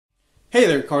Hey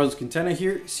there, Carlos Quintana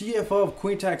here, CFO of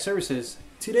Quint Services.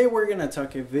 Today we're going to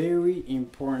talk a very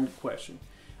important question.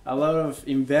 A lot of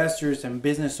investors and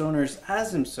business owners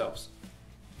ask themselves,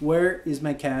 where is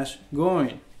my cash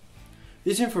going?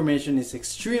 This information is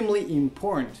extremely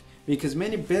important because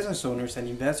many business owners and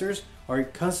investors are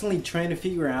constantly trying to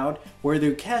figure out where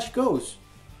their cash goes.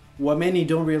 What many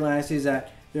don't realize is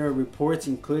that there are reports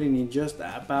included in just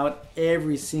about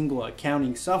every single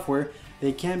accounting software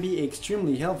that can be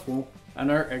extremely helpful and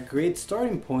are a great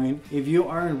starting point if you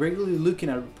aren't regularly looking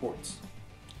at reports.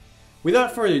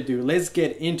 Without further ado, let's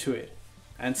get into it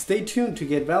and stay tuned to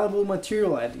get valuable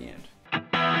material at the end.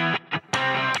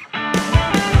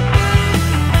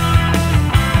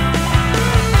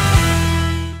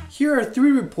 Here are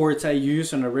 3 reports I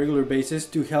use on a regular basis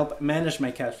to help manage my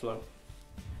cash flow.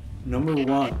 Number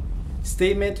 1,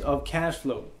 statement of cash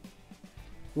flow.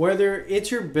 Whether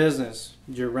it's your business,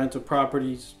 your rental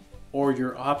properties, or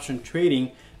your option trading,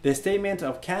 the statement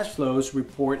of cash flows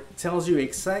report tells you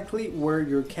exactly where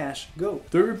your cash goes.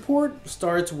 The report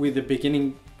starts with the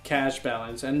beginning cash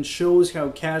balance and shows how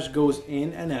cash goes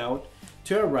in and out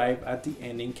to arrive at the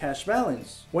ending cash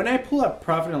balance. When I pull up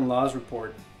profit and loss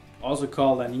report, also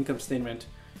called an income statement,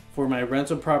 for my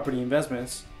rental property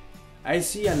investments, I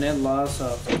see a net loss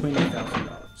of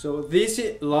 $20,000. So this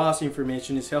loss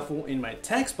information is helpful in my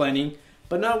tax planning,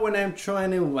 but not when I'm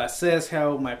trying to assess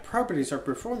how my properties are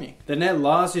performing. The net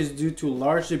loss is due to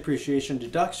large depreciation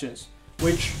deductions,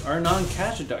 which are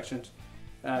non-cash deductions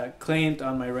claimed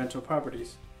on my rental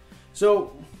properties.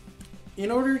 So in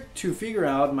order to figure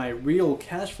out my real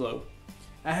cash flow,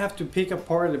 I have to pick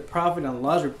apart the profit and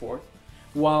loss report.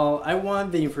 While I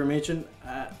want the information,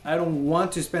 I don't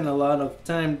want to spend a lot of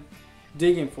time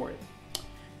digging for it.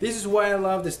 This is why I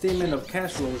love the statement of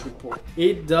cash flows report.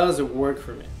 It does work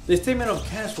for me. The statement of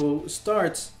cash flow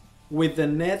starts with the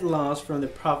net loss from the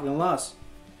profit and loss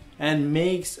and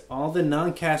makes all the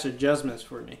non-cash adjustments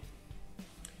for me.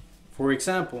 For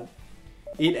example,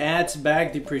 it adds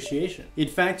back depreciation.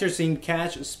 It factors in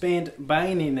cash spent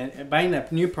buying a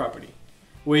new property,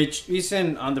 which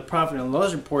isn't on the profit and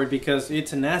loss report because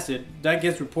it's an asset that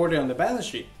gets reported on the balance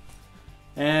sheet.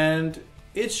 And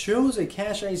it shows the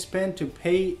cash I spent to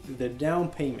pay the down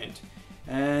payment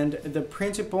and the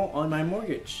principal on my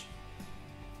mortgage.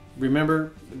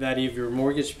 Remember that if your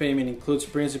mortgage payment includes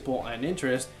principal and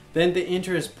interest, then the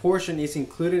interest portion is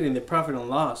included in the profit and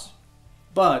loss,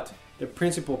 but the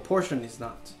principal portion is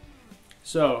not.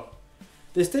 So,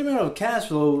 the statement of cash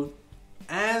flow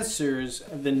answers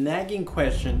the nagging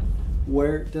question,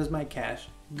 where does my cash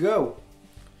go?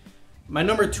 My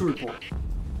number 2 report.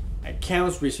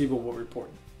 Accounts receivable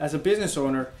report. As a business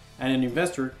owner and an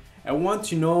investor, I want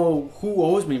to know who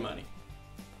owes me money.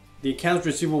 The accounts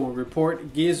receivable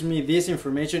report gives me this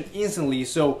information instantly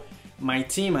so my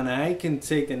team and I can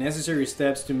take the necessary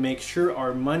steps to make sure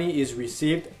our money is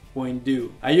received when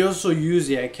due. I also use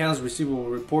the accounts receivable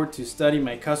report to study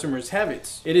my customers'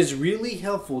 habits. It is really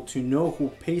helpful to know who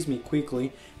pays me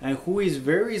quickly and who is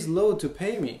very slow to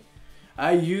pay me.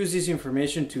 I use this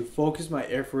information to focus my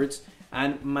efforts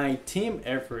and my team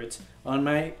efforts on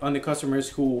the customers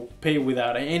who pay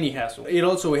without any hassle. It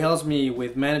also helps me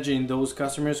with managing those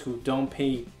customers who don't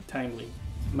pay timely.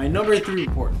 My number 3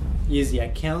 report is the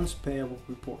accounts payable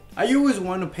report. I always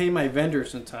want to pay my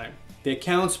vendors on time. The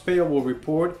accounts payable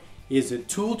report is a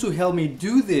tool to help me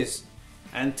do this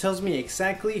and tells me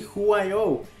exactly who I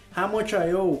owe, how much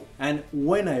I owe, and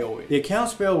when I owe it. The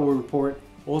accounts payable report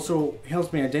also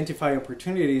helps me identify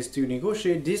opportunities to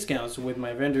negotiate discounts with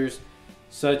my vendors,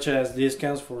 such as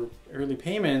discounts for early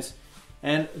payments,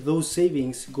 and those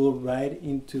savings go right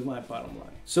into my bottom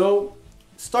line. So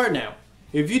start now.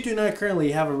 If you do not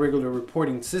currently have a regular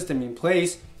reporting system in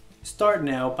place, start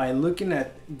now by looking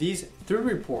at these 3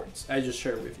 reports I just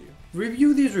shared with you.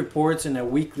 Review these reports on a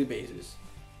weekly basis.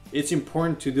 It's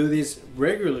important to do this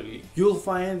regularly. You'll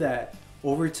find that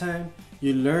over time,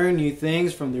 you learn new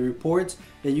things from the reports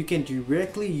that you can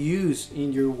directly use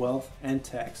in your wealth and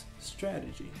tax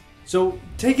strategy. So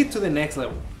take it to the next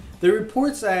level. The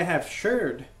reports I have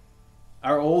shared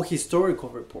are all historical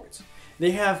reports.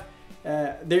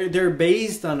 They're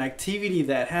based on activity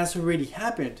that has already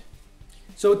happened.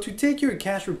 So to take your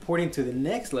cash reporting to the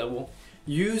next level,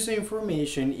 use the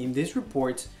information in these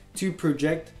reports to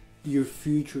project your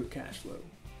future cash flow.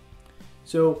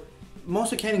 So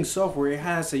most accounting software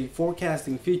has a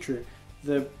forecasting feature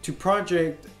to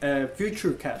project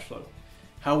future cash flow.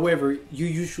 However, you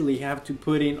usually have to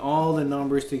put in all the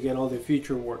numbers to get all the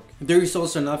future work. There is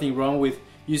also nothing wrong with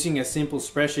using a simple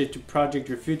spreadsheet to project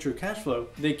your future cash flow.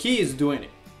 The key is doing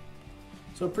it.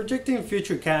 So projecting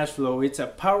future cash flow, it's a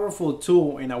powerful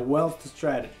tool in a wealth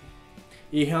strategy.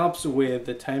 It helps with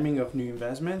the timing of new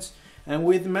investments and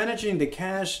with managing the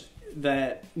cash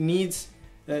needs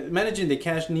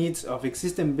of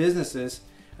existing businesses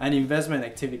and investment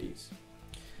activities.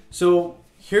 So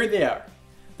here they are,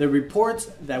 the reports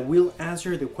that will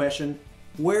answer the question,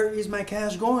 where is my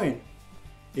cash going?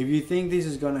 If you think this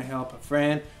is going to help a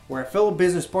friend or a fellow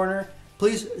business partner,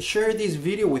 please share this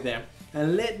video with them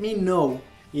and let me know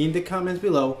in the comments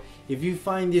below if you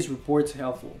find these reports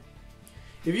helpful.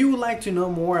 If you would like to know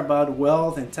more about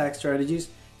wealth and tax strategies,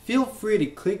 feel free to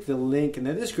click the link in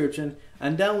the description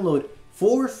and download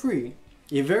for free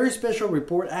a very special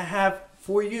report I have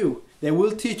for you that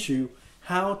will teach you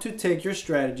how to take your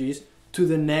strategies to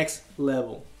the next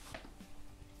level.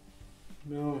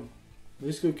 No,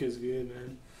 this cookie is good,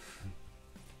 man.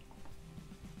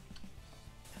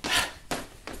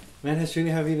 Man, I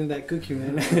shouldn't have eaten that cookie,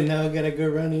 man. Now I gotta go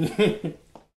running.